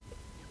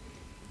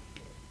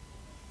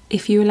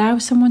if you allow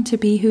someone to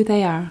be who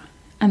they are,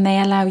 and they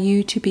allow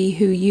you to be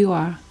who you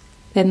are,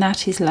 then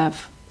that is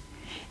love.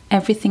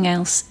 Everything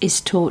else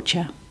is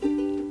torture.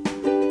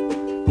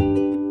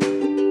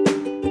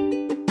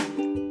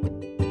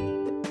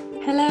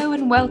 Hello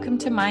and welcome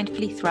to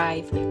Mindfully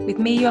Thrive with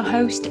me, your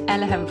host,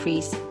 Ella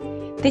Humphreys.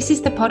 This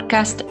is the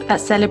podcast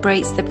that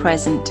celebrates the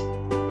present,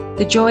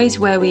 the joys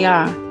where we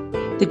are,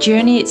 the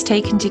journey it's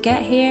taken to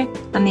get here,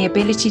 and the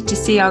ability to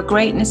see our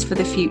greatness for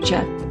the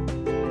future.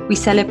 We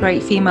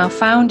celebrate female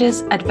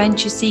founders,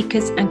 adventure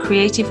seekers, and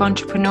creative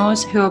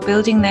entrepreneurs who are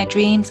building their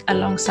dreams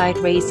alongside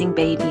raising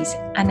babies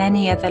and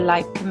any other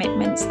life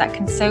commitments that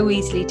can so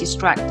easily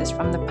distract us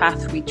from the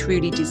path we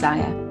truly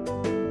desire.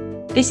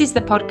 This is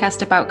the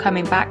podcast about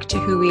coming back to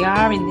who we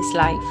are in this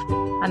life,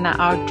 and that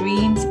our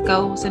dreams,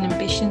 goals, and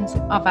ambitions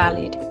are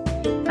valid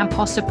and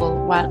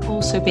possible while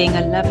also being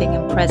a loving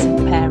and present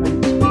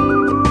parent.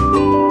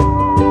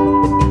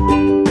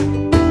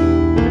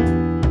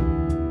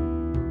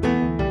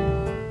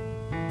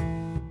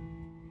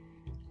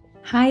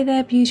 Hi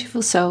there,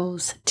 beautiful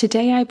souls.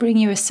 Today I bring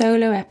you a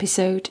solo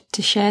episode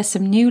to share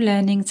some new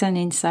learnings and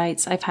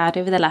insights I've had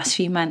over the last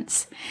few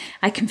months.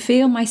 I can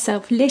feel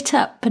myself lit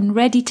up and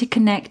ready to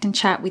connect and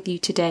chat with you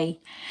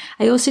today.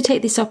 I also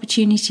take this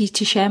opportunity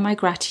to share my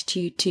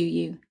gratitude to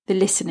you, the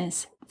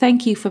listeners.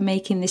 Thank you for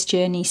making this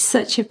journey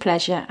such a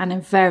pleasure and a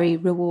very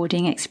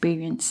rewarding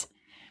experience.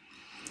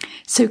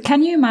 So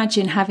can you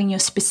imagine having your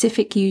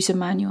specific user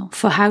manual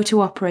for how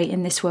to operate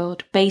in this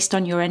world based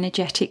on your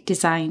energetic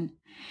design?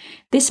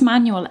 This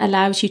manual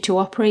allows you to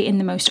operate in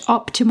the most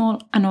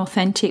optimal and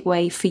authentic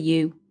way for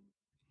you.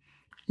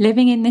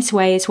 Living in this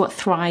way is what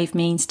thrive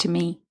means to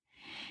me.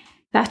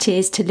 That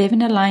is, to live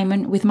in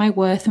alignment with my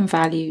worth and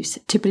values,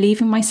 to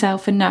believe in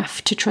myself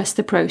enough to trust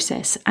the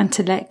process and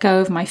to let go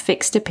of my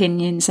fixed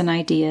opinions and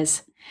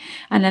ideas,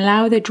 and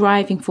allow the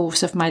driving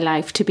force of my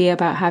life to be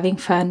about having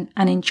fun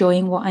and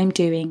enjoying what I'm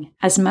doing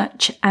as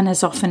much and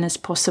as often as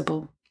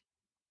possible.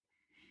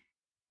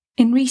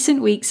 In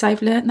recent weeks,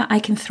 I've learned that I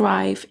can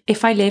thrive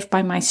if I live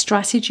by my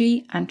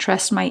strategy and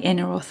trust my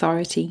inner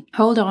authority.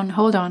 Hold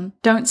on,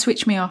 don't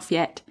switch me off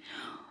yet.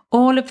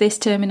 All of this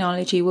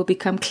terminology will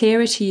become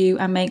clearer to you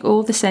and make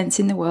all the sense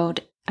in the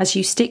world as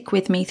you stick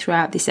with me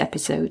throughout this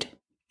episode.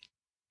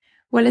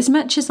 Well, as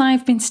much as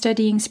I've been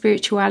studying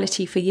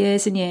spirituality for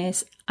years and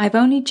years, I've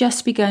only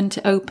just begun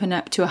to open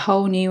up to a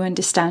whole new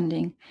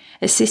understanding,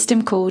 a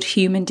system called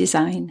human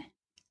design.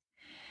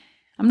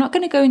 I'm not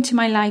going to go into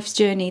my life's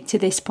journey to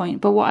this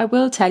point, but what I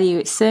will tell you,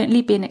 it's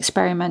certainly been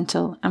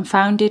experimental and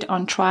founded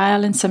on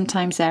trial and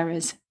sometimes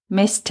errors,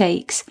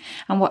 mistakes,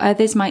 and what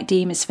others might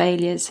deem as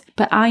failures.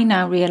 But I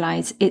now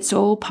realise it's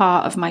all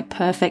part of my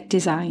perfect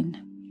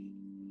design.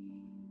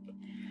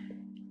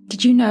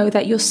 Did you know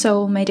that your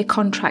soul made a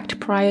contract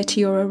prior to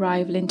your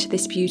arrival into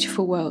this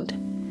beautiful world?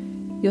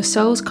 Your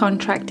soul's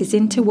contract is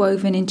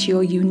interwoven into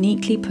your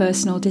uniquely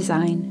personal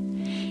design.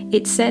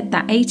 It's said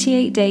that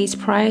 88 days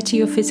prior to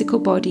your physical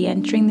body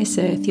entering this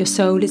earth, your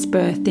soul is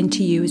birthed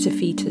into you as a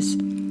fetus.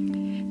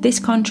 This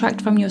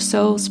contract from your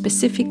soul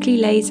specifically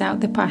lays out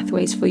the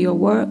pathways for your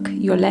work,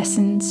 your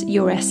lessons,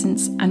 your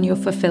essence, and your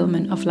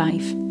fulfillment of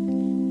life.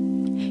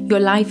 Your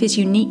life is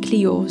uniquely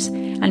yours,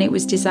 and it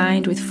was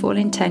designed with full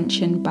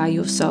intention by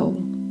your soul.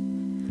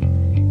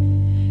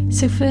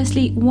 So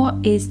firstly,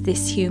 what is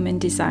this human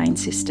design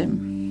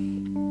system?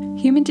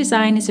 Human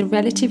design is a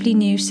relatively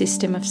new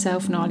system of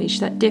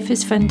self-knowledge that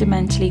differs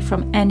fundamentally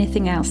from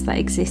anything else that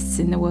exists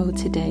in the world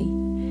today.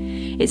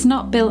 It's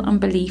not built on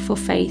belief or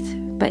faith,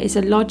 but is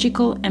a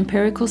logical,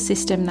 empirical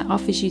system that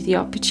offers you the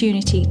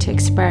opportunity to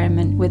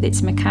experiment with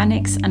its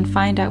mechanics and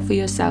find out for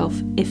yourself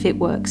if it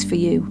works for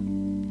you.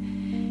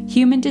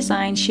 Human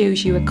design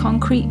shows you a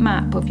concrete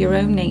map of your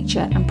own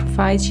nature and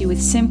provides you with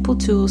simple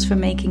tools for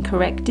making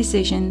correct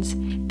decisions,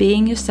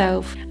 being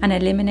yourself, and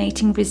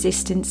eliminating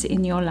resistance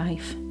in your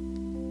life.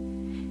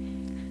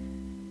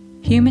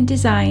 Human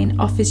design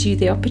offers you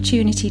the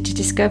opportunity to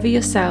discover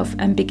yourself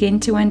and begin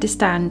to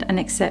understand and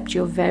accept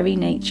your very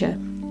nature.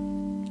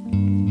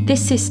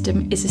 This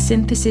system is a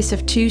synthesis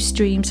of two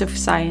streams of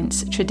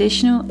science,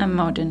 traditional and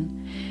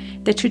modern.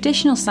 The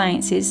traditional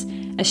sciences,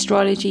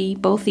 astrology,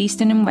 both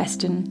Eastern and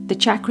Western, the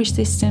chakra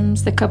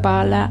systems, the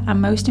Kabbalah,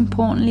 and most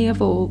importantly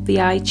of all, the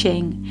I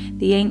Ching,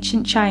 the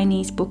ancient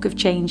Chinese book of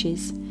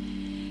changes.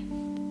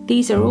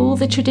 These are all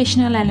the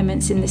traditional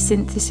elements in the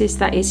synthesis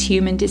that is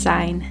human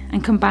design,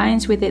 and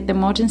combines with it the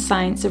modern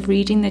science of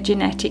reading the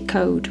genetic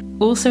code,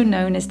 also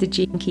known as the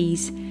gene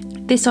keys.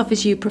 This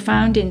offers you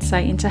profound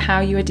insight into how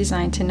you are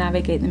designed to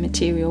navigate the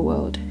material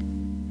world.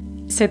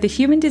 So the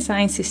human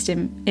design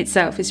system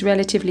itself is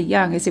relatively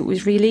young, as it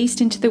was released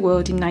into the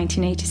world in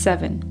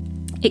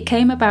 1987. It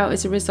came about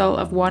as a result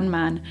of one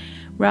man,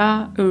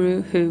 Ra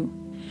Uru Hu.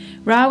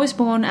 Ra was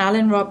born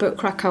Alan Robert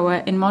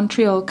Krakauer in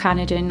Montreal,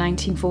 Canada in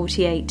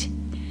 1948.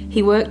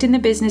 He worked in the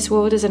business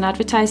world as an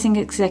advertising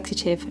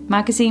executive,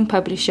 magazine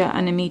publisher,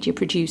 and a media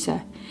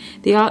producer.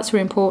 The arts were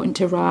important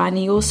to Ra, and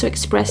he also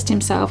expressed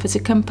himself as a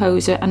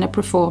composer and a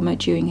performer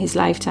during his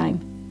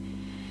lifetime.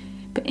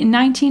 But in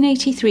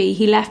 1983,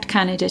 he left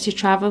Canada to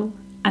travel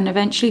and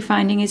eventually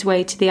finding his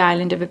way to the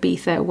island of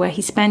Ibiza, where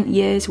he spent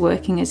years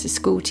working as a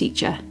school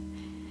teacher.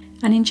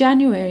 And in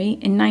January,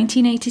 in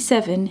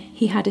 1987,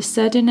 he had a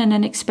sudden and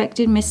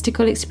unexpected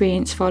mystical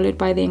experience followed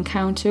by the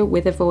encounter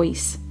with a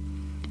voice,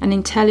 an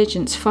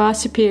intelligence far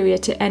superior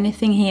to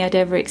anything he had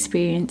ever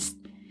experienced.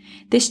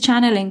 This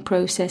channeling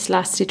process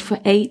lasted for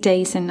 8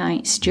 days and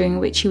nights, during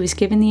which he was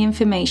given the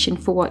information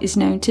for what is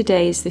known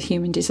today as the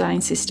Human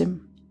Design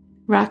System.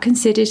 Ra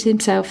considered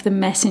himself the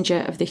messenger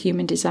of the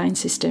Human Design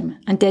System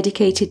and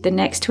dedicated the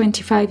next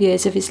 25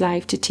 years of his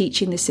life to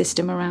teaching the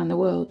system around the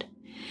world,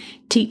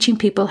 teaching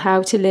people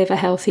how to live a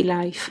healthy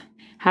life,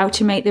 how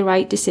to make the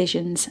right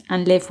decisions,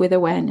 and live with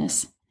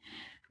awareness.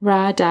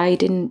 Ra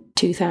died in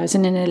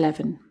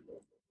 2011.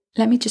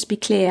 Let me just be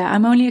clear,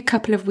 I'm only a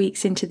couple of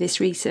weeks into this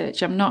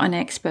research. I'm not an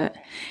expert.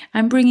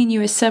 I'm bringing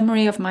you a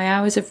summary of my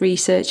hours of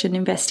research and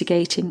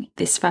investigating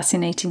this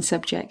fascinating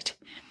subject.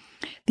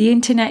 The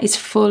internet is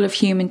full of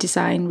human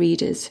design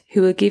readers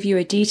who will give you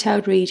a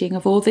detailed reading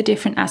of all the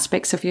different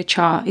aspects of your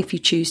chart if you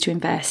choose to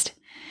invest.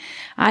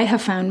 I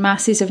have found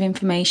masses of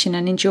information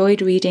and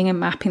enjoyed reading and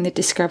mapping the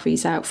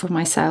discoveries out for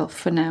myself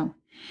for now.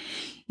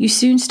 You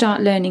soon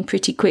start learning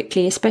pretty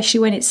quickly,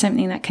 especially when it's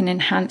something that can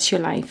enhance your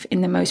life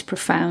in the most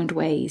profound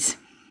ways.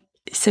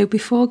 So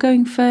before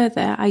going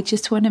further, I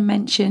just want to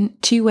mention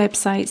 2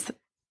 websites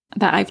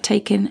that I've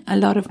taken a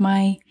lot of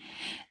my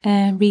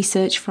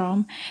research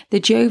from,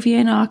 the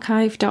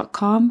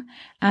jovianarchive.com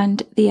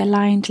and the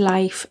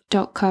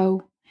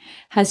alignedlife.co.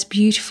 has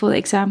beautiful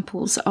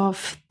examples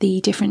of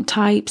the different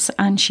types,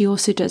 and she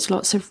also does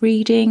lots of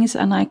readings,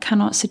 and I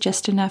cannot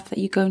suggest enough that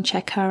you go and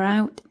check her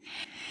out.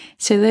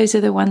 So those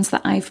are the ones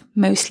that I've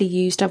mostly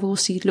used. I've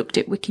also looked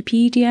at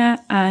Wikipedia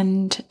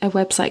and a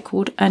website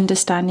called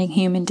Understanding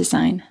Human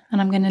Design,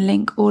 and I'm going to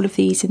link all of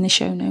these in the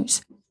show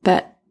notes.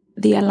 But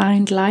the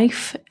Aligned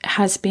Life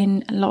has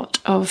been a lot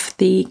of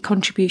the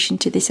contribution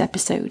to this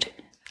episode.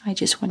 I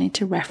just wanted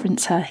to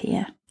reference her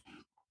here.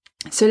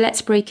 So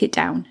let's break it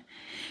down.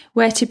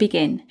 Where to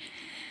begin?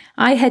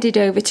 I headed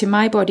over to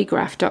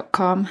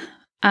mybodygraph.com,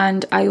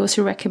 and I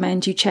also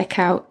recommend you check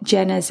out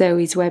Jenna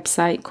Zoe's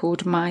website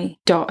called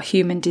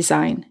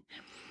my.humandesign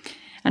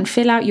and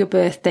fill out your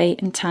birth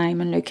date and time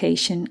and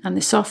location, and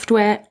the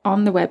software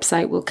on the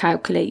website will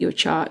calculate your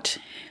chart.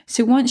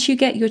 So once you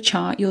get your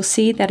chart, you'll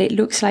see that it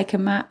looks like a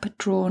map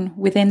drawn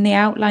within the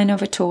outline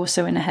of a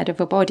torso and a head of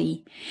a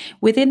body.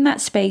 Within that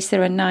space,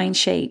 there are 9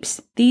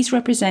 shapes. These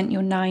represent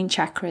your 9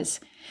 chakras.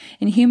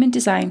 In human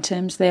design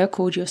terms, they are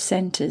called your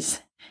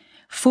centers.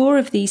 4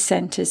 of these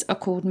centers are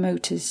called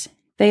motors.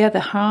 They are the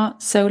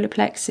heart, solar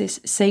plexus,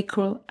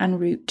 sacral, and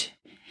root.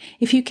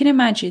 If you can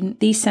imagine,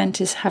 these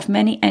centers have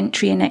many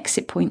entry and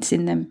exit points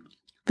in them.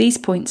 These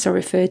points are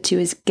referred to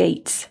as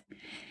gates,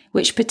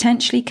 which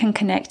potentially can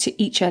connect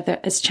to each other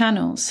as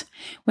channels.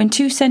 When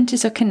 2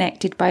 centers are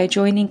connected by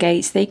adjoining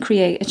gates, they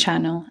create a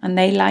channel, and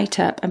they light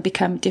up and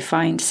become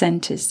defined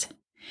centers.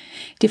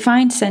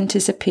 Defined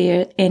centers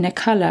appear in a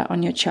color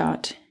on your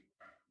chart.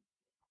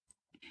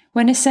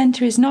 When a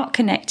center is not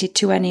connected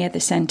to any other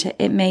center,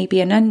 it may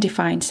be an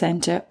undefined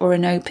center or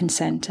an open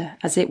center,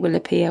 as it will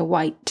appear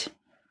white.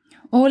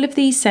 All of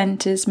these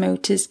centers,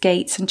 motors,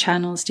 gates, and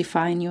channels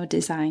define your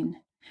design.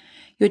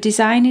 Your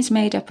design is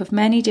made up of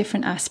many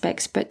different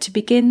aspects, but to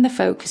begin the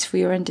focus for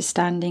your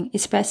understanding,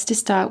 it's best to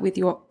start with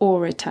your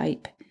aura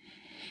type.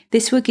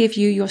 This will give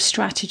you your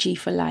strategy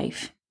for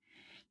life.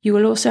 You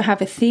will also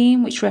have a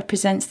theme which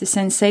represents the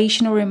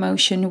sensation or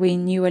emotion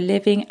when you are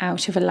living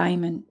out of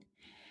alignment.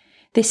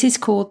 This is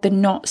called the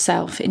not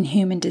self in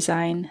human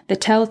design, the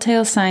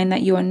telltale sign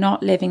that you are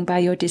not living by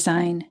your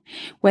design,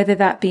 whether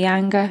that be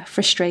anger,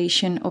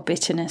 frustration, or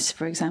bitterness,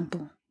 for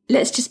example.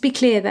 Let's just be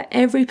clear that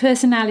every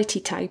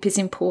personality type is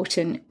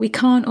important. We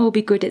can't all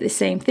be good at the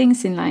same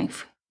things in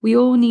life. We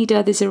all need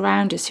others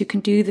around us who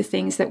can do the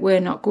things that we're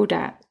not good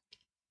at.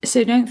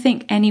 So don't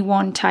think any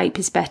one type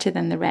is better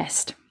than the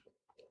rest.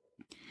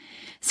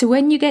 So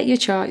when you get your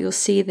chart, you'll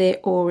see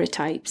the aura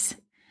types.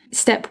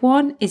 Step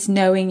 1 is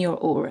knowing your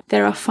aura.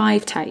 There are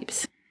 5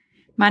 types.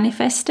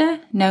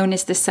 Manifestor, known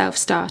as the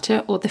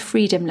self-starter or the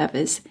freedom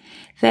lovers.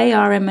 They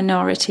are a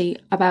minority.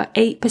 About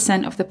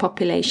 8% of the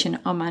population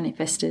are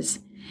manifestors.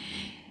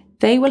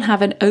 They will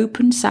have an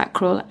open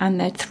sacral and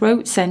their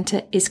throat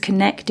center is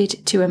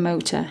connected to a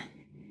motor.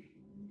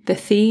 The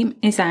theme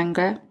is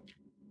anger,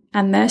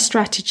 and their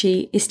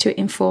strategy is to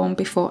inform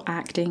before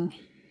acting.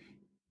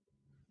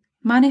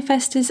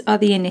 Manifestors are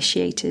the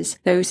initiators,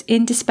 those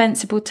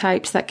indispensable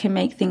types that can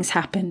make things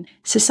happen.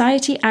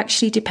 Society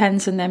actually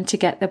depends on them to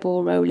get the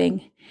ball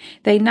rolling.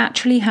 They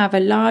naturally have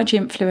a large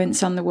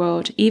influence on the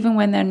world, even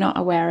when they're not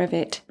aware of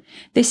it.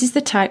 This is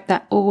the type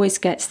that always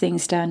gets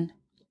things done.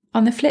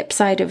 On the flip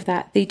side of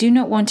that, they do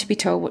not want to be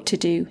told what to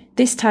do.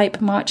 This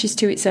type marches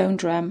to its own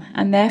drum,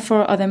 and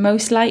therefore are the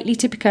most likely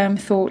to become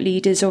thought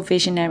leaders or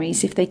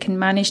visionaries if they can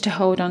manage to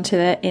hold on to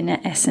their inner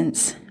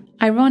essence.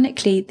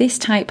 Ironically, this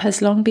type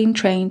has long been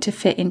trained to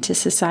fit into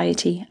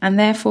society and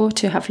therefore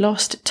to have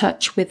lost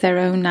touch with their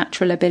own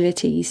natural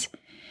abilities.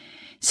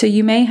 So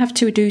you may have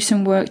to do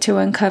some work to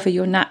uncover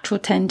your natural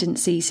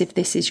tendencies if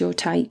this is your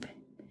type.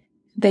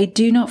 They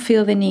do not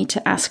feel the need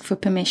to ask for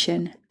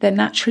permission. They're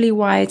naturally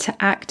wired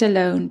to act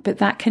alone, but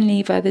that can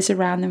leave others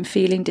around them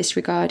feeling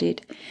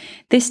disregarded.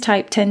 This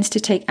type tends to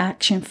take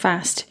action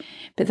fast,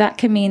 but that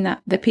can mean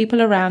that the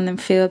people around them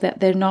feel that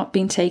they're not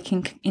being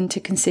taken into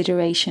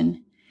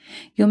consideration.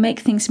 You'll make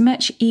things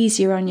much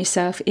easier on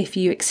yourself if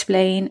you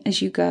explain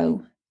as you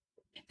go.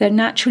 They're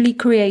naturally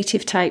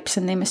creative types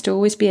and they must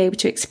always be able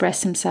to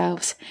express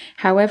themselves.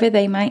 However,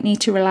 they might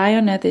need to rely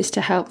on others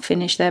to help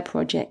finish their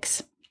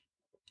projects.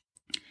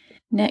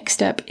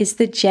 Next up is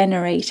the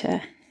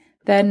generator.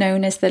 They're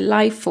known as the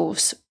life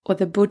force or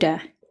the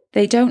Buddha.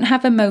 They don't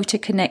have a motor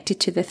connected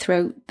to the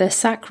throat. The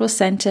sacral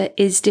center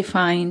is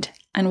defined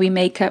and we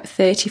make up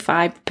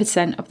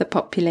 35% of the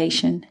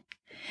population.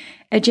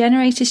 A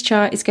generator's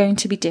chart is going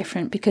to be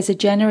different because a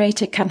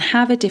generator can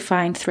have a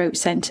defined throat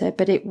center,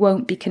 but it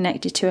won't be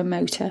connected to a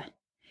motor.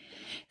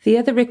 The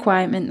other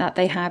requirement that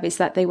they have is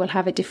that they will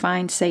have a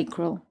defined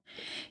sacral.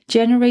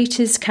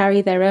 Generators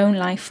carry their own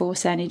life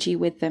force energy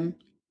with them.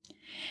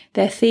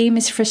 Their theme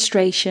is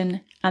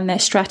frustration, and their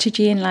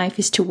strategy in life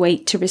is to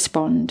wait to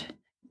respond.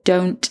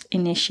 Don't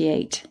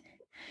initiate.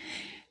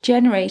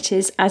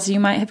 Generators, as you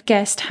might have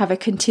guessed, have a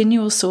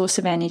continual source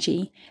of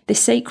energy. The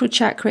sacral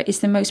chakra is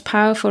the most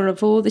powerful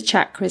of all the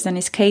chakras and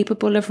is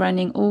capable of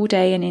running all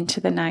day and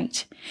into the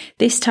night.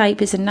 This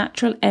type is a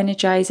natural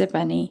energizer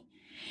bunny.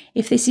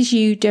 If this is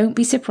you, don't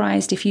be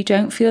surprised if you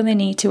don't feel the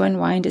need to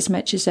unwind as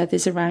much as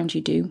others around you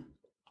do.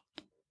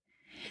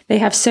 They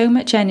have so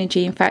much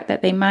energy, in fact,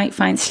 that they might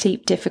find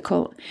sleep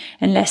difficult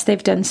unless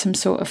they've done some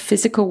sort of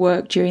physical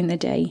work during the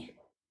day.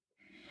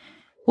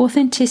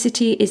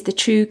 Authenticity is the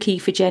true key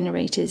for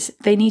generators.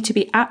 They need to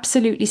be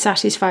absolutely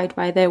satisfied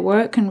by their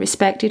work and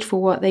respected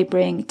for what they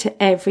bring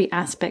to every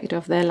aspect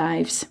of their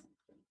lives.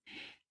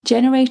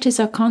 Generators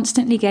are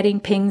constantly getting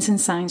pings and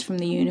signs from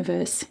the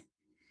universe.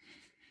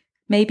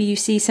 Maybe you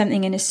see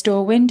something in a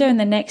store window and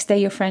the next day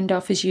your friend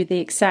offers you the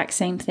exact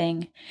same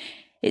thing.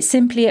 It's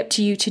simply up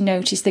to you to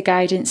notice the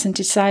guidance and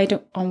decide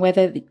on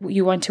whether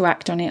you want to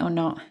act on it or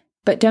not.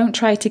 But don't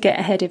try to get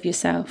ahead of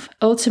yourself.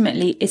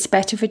 Ultimately, it's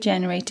better for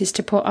generators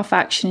to put off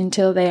action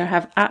until they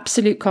have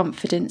absolute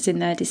confidence in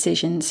their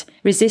decisions,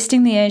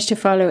 resisting the urge to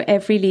follow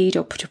every lead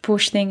or to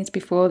push things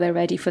before they're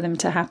ready for them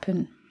to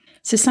happen.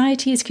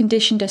 Society has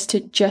conditioned us to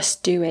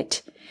just do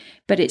it,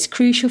 but it's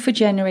crucial for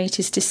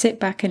generators to sit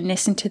back and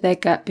listen to their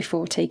gut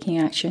before taking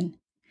action.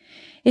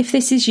 If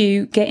this is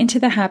you, get into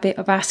the habit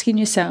of asking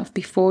yourself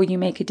before you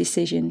make a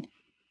decision.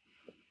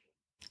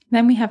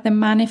 Then we have the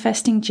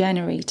manifesting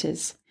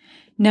generators,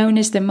 known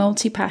as the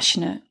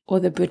multi-passionate or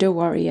the Buddha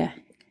warrior.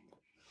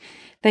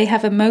 They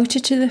have a motor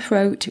to the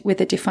throat with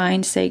a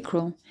defined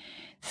sacral.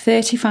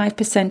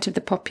 35% of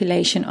the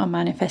population are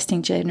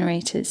manifesting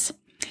generators.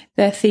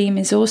 Their theme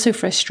is also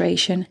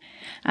frustration,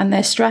 and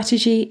their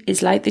strategy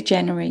is like the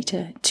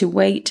generator, to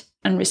wait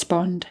and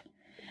respond,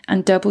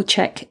 and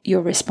double-check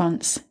your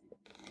response.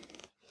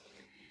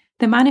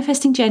 The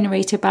manifesting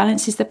generator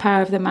balances the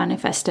power of the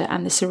manifester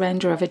and the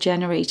surrender of a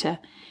generator.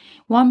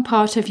 One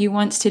part of you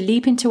wants to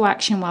leap into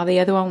action while the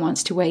other one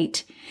wants to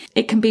wait.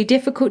 It can be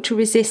difficult to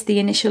resist the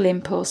initial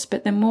impulse,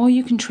 but the more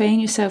you can train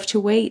yourself to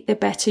wait, the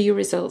better your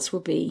results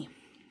will be.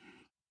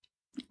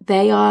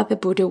 They are the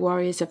Buddha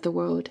warriors of the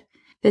world.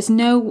 There's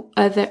no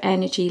other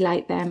energy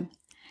like them.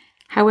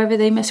 However,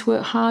 they must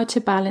work hard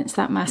to balance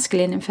that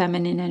masculine and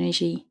feminine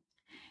energy.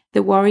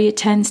 The warrior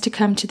tends to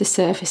come to the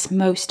surface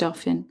most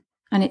often,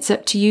 and it's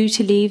up to you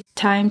to leave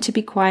time to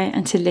be quiet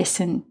and to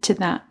listen to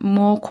that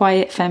more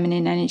quiet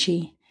feminine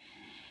energy.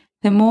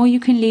 The more you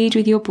can lead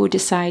with your Buddha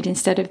side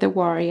instead of the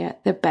warrior,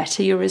 the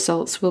better your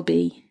results will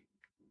be.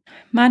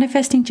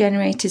 Manifesting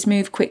generators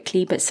move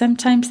quickly, but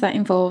sometimes that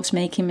involves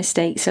making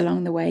mistakes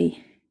along the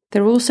way.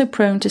 They're also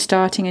prone to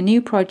starting a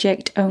new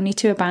project only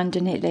to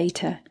abandon it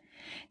later.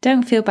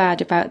 Don't feel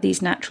bad about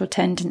these natural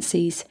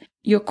tendencies.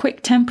 Your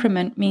quick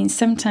temperament means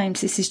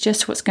sometimes this is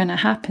just what's going to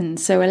happen,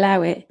 so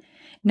allow it,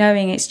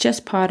 knowing it's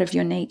just part of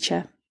your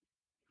nature.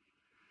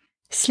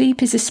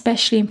 Sleep is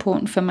especially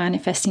important for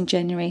manifesting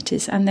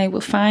generators, and they will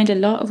find a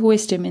lot of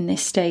wisdom in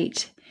this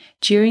state.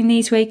 During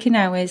these waking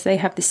hours, they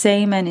have the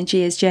same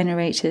energy as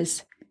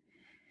generators.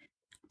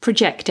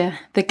 Projector,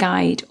 the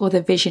guide or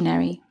the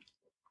visionary.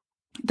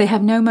 They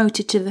have no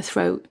motor to the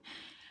throat,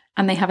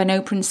 and they have an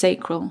open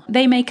sacral.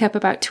 They make up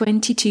about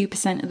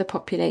 22% of the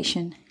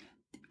population.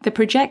 The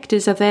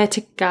projectors are there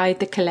to guide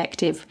the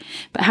collective,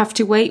 but have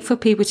to wait for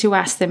people to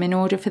ask them in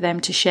order for them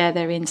to share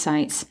their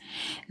insights.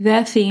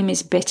 Their theme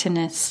is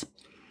bitterness,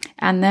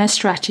 and their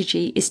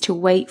strategy is to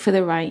wait for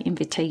the right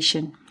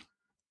invitation.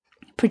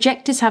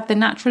 Projectors have the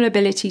natural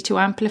ability to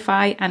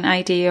amplify an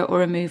idea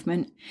or a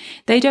movement.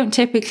 They don't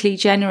typically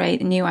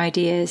generate new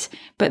ideas,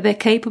 but they're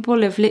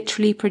capable of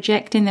literally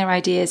projecting their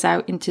ideas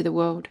out into the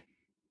world.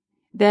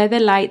 They're the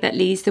light that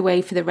leads the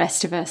way for the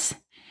rest of us.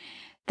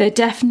 They're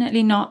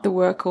definitely not the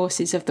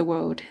workhorses of the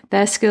world.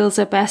 Their skills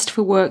are best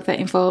for work that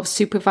involves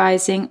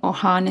supervising or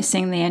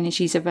harnessing the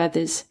energies of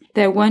others.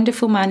 They're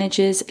wonderful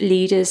managers,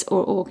 leaders,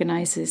 or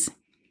organizers.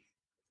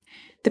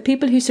 The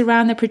people who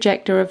surround the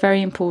projector are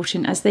very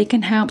important as they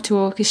can help to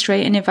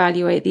orchestrate and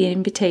evaluate the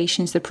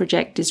invitations the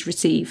projectors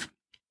receive.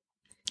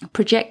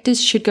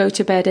 Projectors should go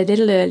to bed a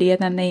little earlier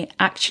than they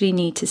actually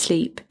need to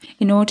sleep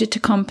in order to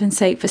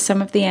compensate for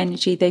some of the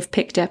energy they've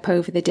picked up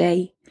over the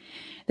day.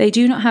 They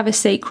do not have a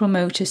sacral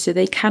motor, so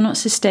they cannot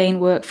sustain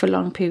work for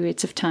long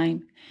periods of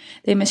time.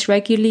 They must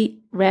regularly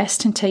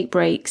rest and take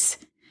breaks.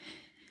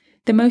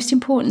 The most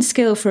important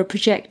skill for a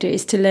projector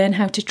is to learn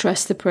how to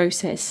trust the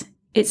process.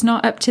 It's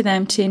not up to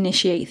them to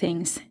initiate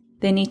things.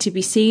 They need to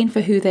be seen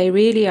for who they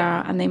really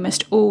are, and they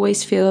must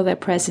always feel their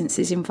presence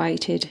is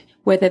invited,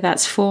 whether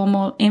that's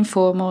formal,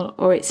 informal,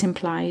 or it's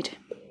implied.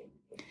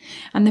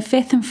 And the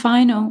fifth and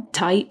final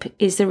type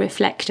is the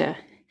reflector,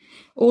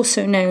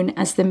 also known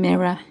as the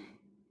mirror.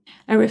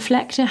 A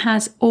reflector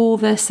has all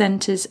their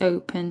centres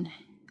open.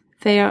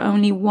 They are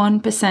only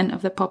 1%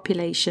 of the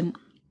population.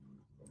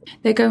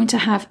 They're going to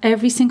have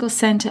every single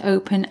centre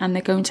open and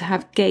they're going to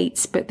have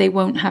gates, but they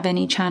won't have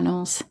any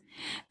channels.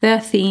 Their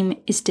theme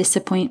is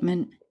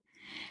disappointment,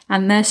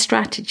 and their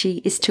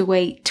strategy is to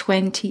wait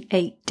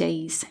 28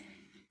 days.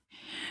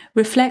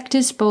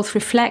 Reflectors both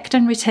reflect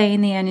and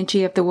retain the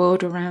energy of the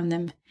world around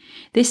them.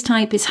 This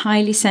type is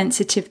highly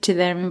sensitive to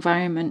their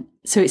environment,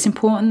 so it's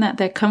important that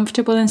they're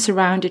comfortable and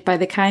surrounded by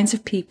the kinds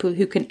of people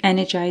who can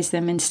energize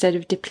them instead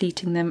of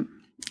depleting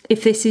them.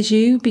 If this is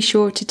you, be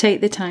sure to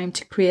take the time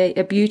to create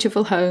a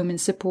beautiful home and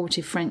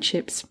supportive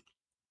friendships.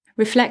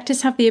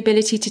 Reflectors have the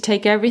ability to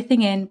take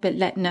everything in but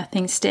let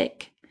nothing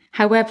stick.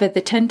 However, the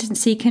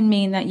tendency can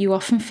mean that you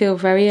often feel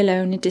very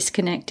alone and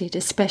disconnected,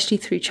 especially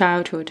through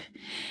childhood.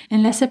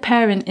 Unless a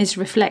parent is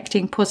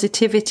reflecting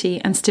positivity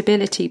and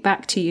stability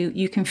back to you,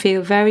 you can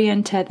feel very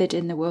untethered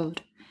in the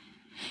world.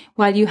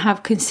 While you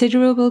have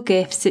considerable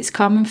gifts, it's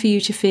common for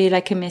you to feel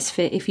like a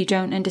misfit if you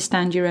don't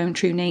understand your own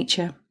true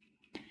nature.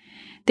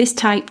 This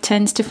type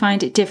tends to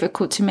find it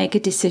difficult to make a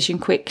decision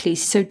quickly,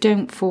 so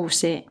don't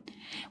force it.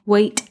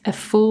 Wait a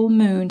full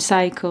moon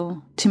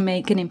cycle to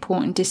make an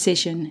important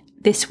decision.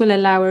 This will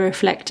allow a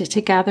reflector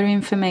to gather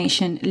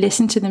information,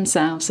 listen to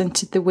themselves and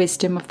to the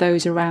wisdom of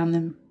those around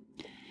them.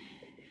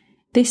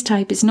 This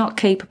type is not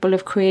capable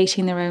of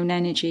creating their own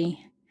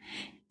energy,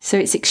 so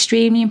it's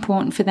extremely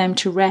important for them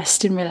to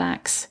rest and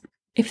relax.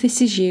 If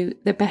this is you,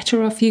 the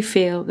better off you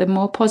feel, the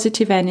more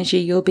positive energy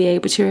you'll be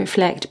able to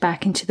reflect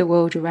back into the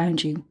world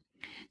around you.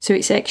 So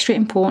it's extra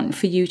important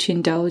for you to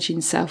indulge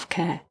in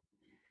self-care.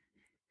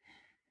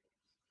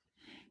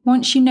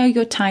 Once you know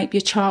your type,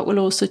 your chart will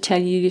also tell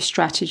you your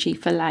strategy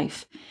for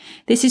life.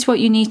 This is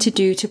what you need to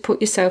do to put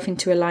yourself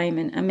into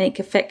alignment and make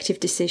effective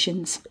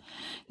decisions.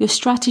 Your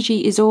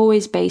strategy is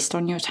always based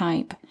on your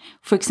type.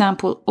 For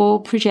example,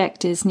 all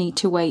projectors need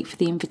to wait for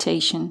the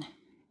invitation.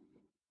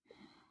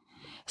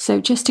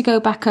 So just to go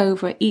back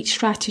over each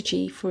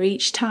strategy for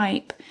each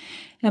type,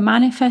 a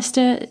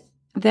manifestor,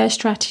 their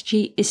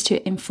strategy is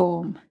to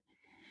inform.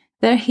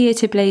 They're here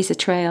to blaze a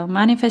trail.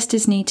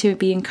 Manifestors need to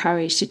be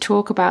encouraged to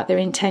talk about their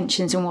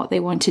intentions and what they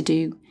want to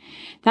do.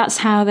 That's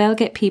how they'll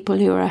get people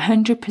who are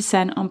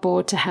 100% on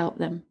board to help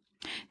them.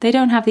 They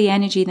don't have the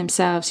energy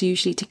themselves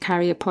usually to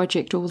carry a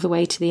project all the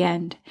way to the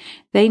end.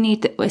 They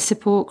need a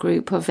support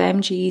group of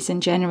MGs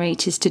and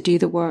generators to do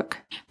the work,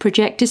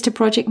 projectors to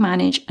project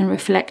manage, and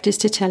reflectors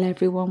to tell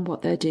everyone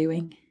what they're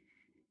doing.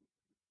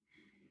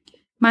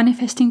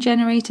 Manifesting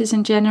generators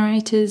and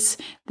generators,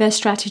 their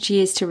strategy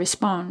is to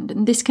respond.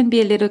 And this can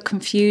be a little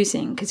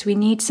confusing because we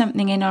need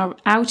something in our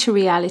outer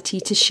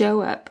reality to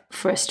show up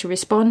for us to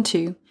respond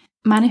to.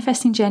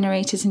 Manifesting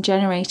generators and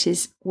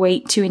generators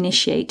wait to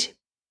initiate.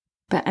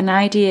 But an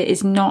idea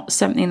is not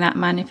something that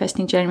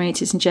manifesting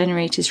generators and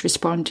generators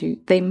respond to.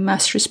 They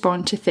must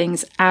respond to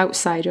things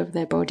outside of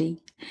their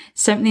body.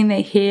 Something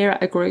they hear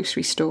at a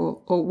grocery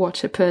store or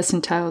what a person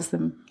tells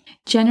them.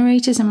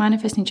 Generators and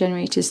manifesting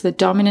generators are the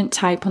dominant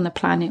type on the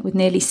planet with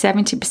nearly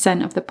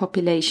 70% of the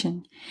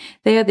population.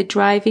 They are the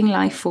driving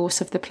life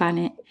force of the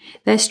planet.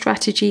 Their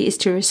strategy is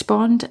to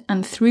respond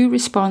and through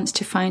response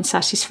to find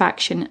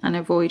satisfaction and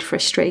avoid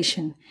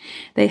frustration.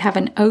 They have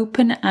an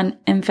open and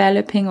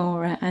enveloping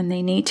aura and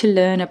they need to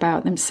learn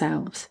about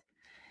themselves.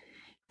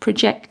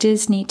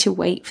 Projectors need to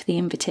wait for the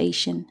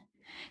invitation.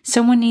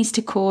 Someone needs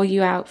to call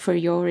you out for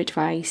your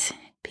advice.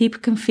 People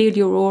can feel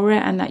your aura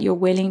and that you're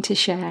willing to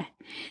share.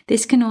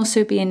 This can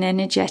also be an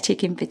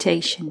energetic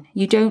invitation.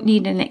 You don't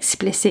need an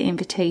explicit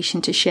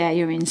invitation to share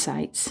your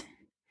insights.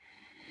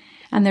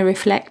 And the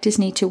reflectors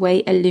need to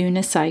wait a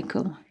lunar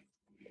cycle.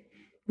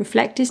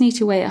 Reflectors need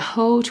to wait a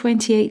whole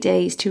 28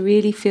 days to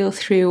really feel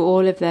through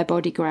all of their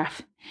body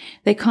graph.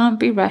 They can't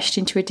be rushed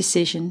into a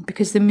decision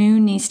because the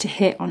moon needs to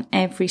hit on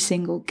every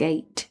single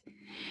gate.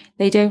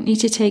 They don't need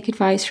to take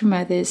advice from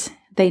others.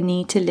 They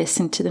need to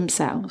listen to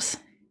themselves.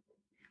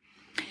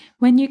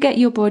 When you get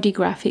your body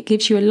graph, it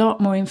gives you a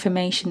lot more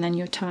information than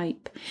your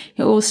type.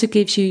 It also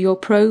gives you your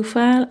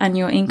profile and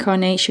your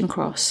incarnation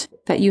cross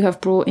that you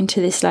have brought into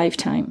this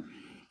lifetime.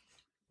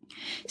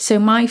 So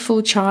my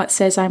full chart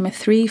says I'm a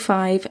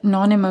 3-5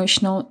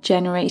 non-emotional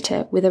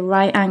generator with a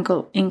right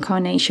angle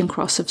incarnation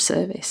cross of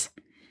service.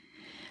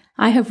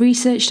 I have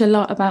researched a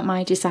lot about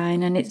my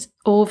design, and it's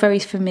all very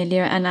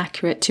familiar and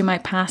accurate to my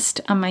past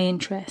and my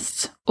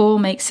interests. All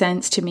makes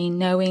sense to me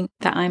knowing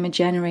that I'm a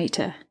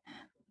generator.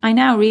 I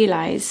now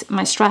realise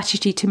my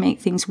strategy to make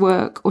things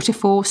work or to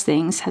force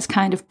things has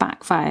kind of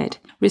backfired,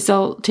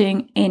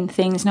 resulting in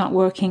things not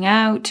working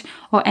out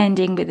or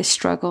ending with a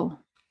struggle.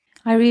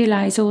 I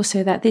realise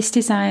also that this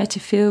desire to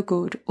feel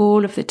good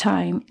all of the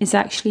time is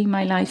actually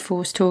my life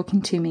force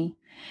talking to me.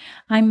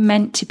 I'm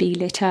meant to be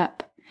lit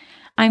up.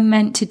 I'm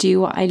meant to do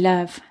what I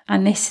love,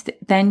 and this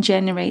then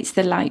generates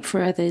the light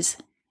for others.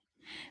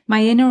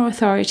 My inner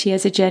authority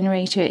as a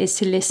generator is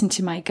to listen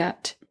to my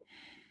gut.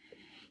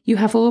 You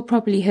have all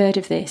probably heard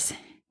of this,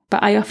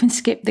 but I often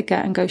skip the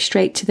gut and go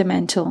straight to the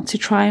mental to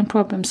try and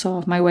problem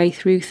solve my way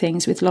through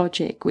things with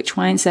logic, which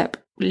winds up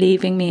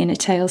leaving me in a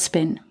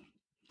tailspin.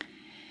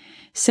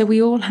 So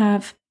we all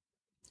have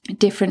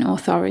different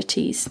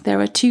authorities. There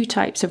are two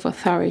types of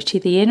authority.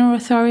 The inner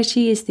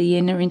authority is the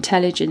inner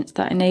intelligence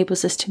that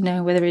enables us to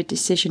know whether a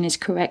decision is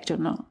correct or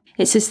not.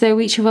 It's as though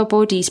each of our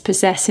bodies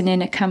possess an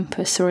inner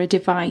compass or a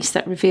device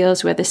that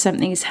reveals whether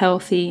something is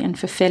healthy and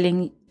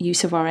fulfilling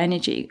use of our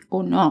energy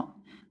or not.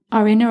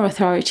 Our inner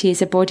authority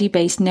is a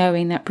body-based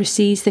knowing that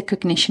precedes the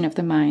cognition of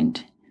the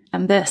mind,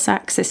 and thus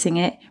accessing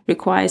it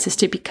requires us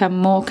to become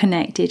more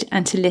connected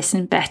and to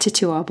listen better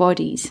to our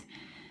bodies.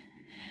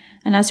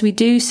 And as we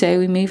do so,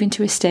 we move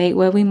into a state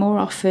where we more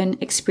often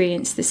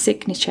experience the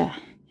signature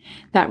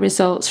that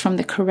results from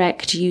the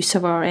correct use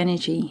of our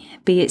energy,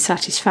 be it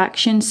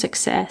satisfaction,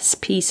 success,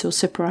 peace, or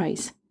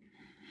surprise.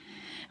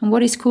 And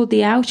what is called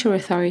the outer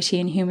authority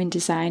in human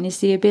design is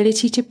the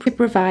ability to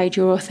provide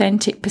your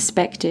authentic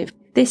perspective.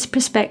 This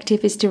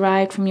perspective is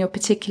derived from your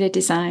particular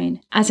design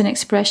as an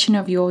expression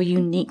of your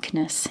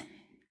uniqueness.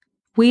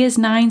 We as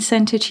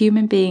 9-centered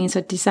human beings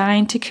are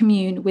designed to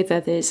commune with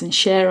others and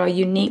share our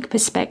unique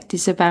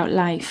perspectives about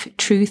life,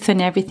 truth,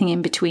 and everything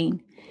in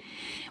between.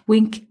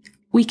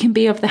 We can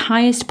be of the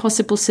highest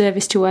possible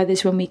service to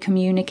others when we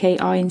communicate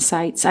our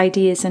insights,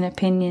 ideas, and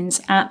opinions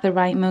at the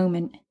right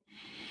moment.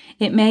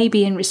 It may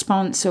be in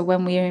response or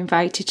when we are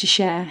invited to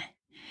share.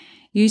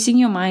 Using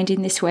your mind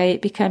in this way,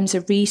 it becomes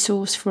a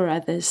resource for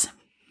others.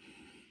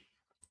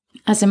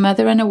 As a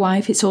mother and a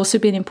wife, it's also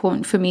been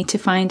important for me to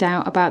find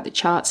out about the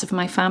charts of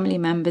my family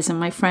members and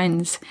my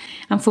friends.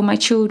 And for my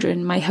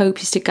children, my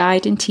hope is to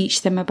guide and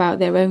teach them about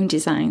their own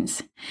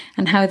designs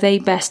and how they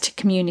best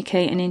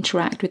communicate and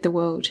interact with the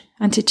world,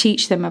 and to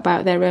teach them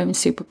about their own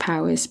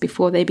superpowers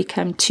before they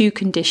become too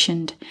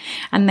conditioned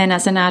and then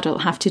as an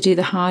adult have to do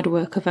the hard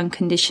work of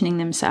unconditioning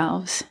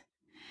themselves.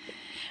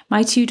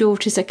 My 2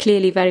 daughters are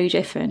clearly very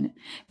different,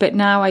 but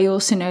now I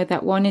also know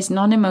that one is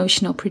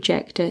non-emotional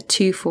projector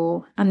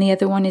 2-4 and the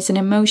other one is an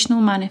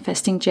emotional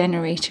manifesting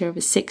generator of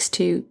a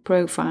 6-2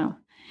 profile.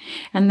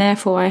 And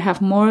therefore I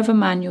have more of a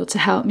manual to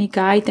help me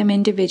guide them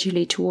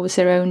individually towards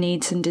their own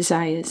needs and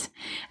desires.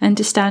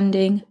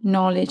 Understanding,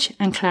 knowledge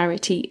and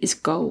clarity is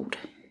gold.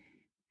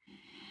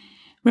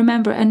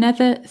 Remember,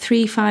 another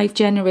 3-5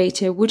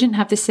 generator wouldn't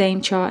have the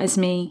same chart as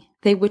me.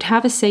 They would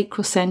have a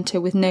sacral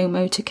center with no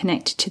motor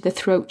connected to the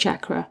throat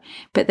chakra,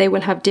 but they will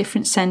have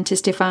different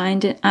centers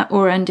defined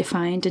or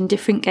undefined and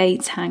different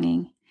gates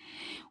hanging.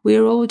 We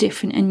are all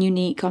different and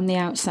unique on the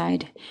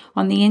outside,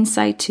 on the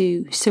inside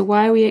too, so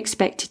why are we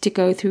expected to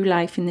go through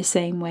life in the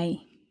same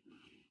way?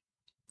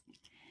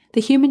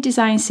 The human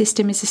design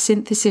system is a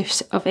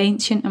synthesis of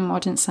ancient and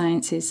modern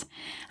sciences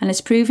and has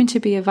proven to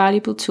be a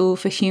valuable tool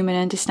for human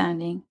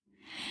understanding.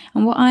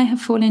 And what I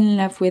have fallen in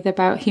love with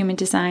about human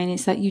design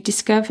is that you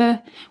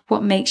discover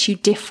what makes you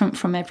different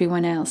from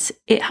everyone else.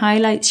 It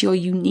highlights your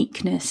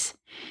uniqueness.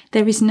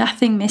 There is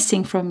nothing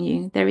missing from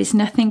you. There is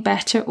nothing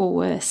better or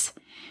worse.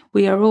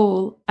 We are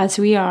all as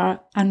we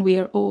are, and we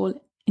are all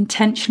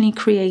intentionally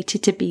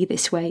created to be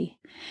this way.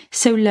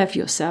 So love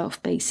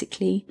yourself,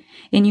 basically,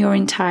 in your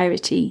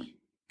entirety.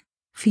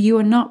 For you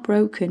are not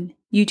broken.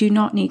 You do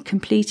not need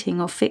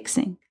completing or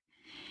fixing.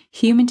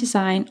 Human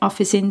design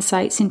offers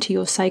insights into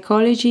your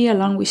psychology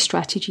along with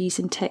strategies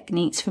and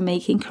techniques for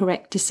making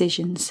correct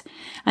decisions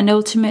and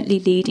ultimately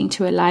leading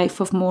to a life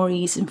of more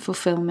ease and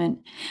fulfillment.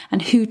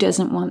 And who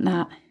doesn't want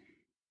that?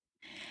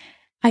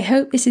 I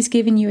hope this has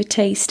given you a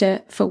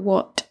taster for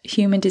what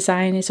human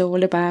design is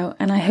all about,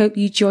 and I hope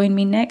you join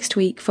me next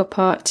week for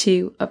part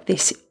 2 of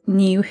this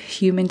new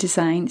human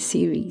design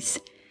series.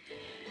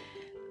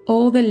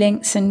 All the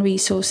links and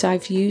resources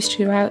I've used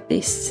throughout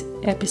this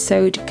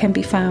episode can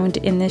be found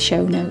in the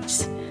show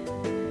notes.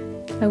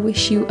 I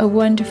wish you a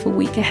wonderful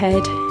week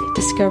ahead,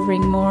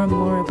 discovering more and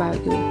more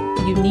about your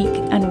unique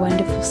and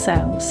wonderful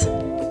selves.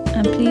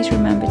 And please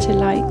remember to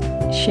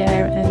like,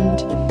 share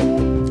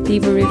and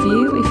leave a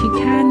review if you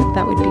can.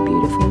 That would be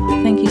beautiful.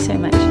 Thank you so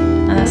much,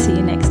 and I'll see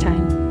you next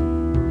time.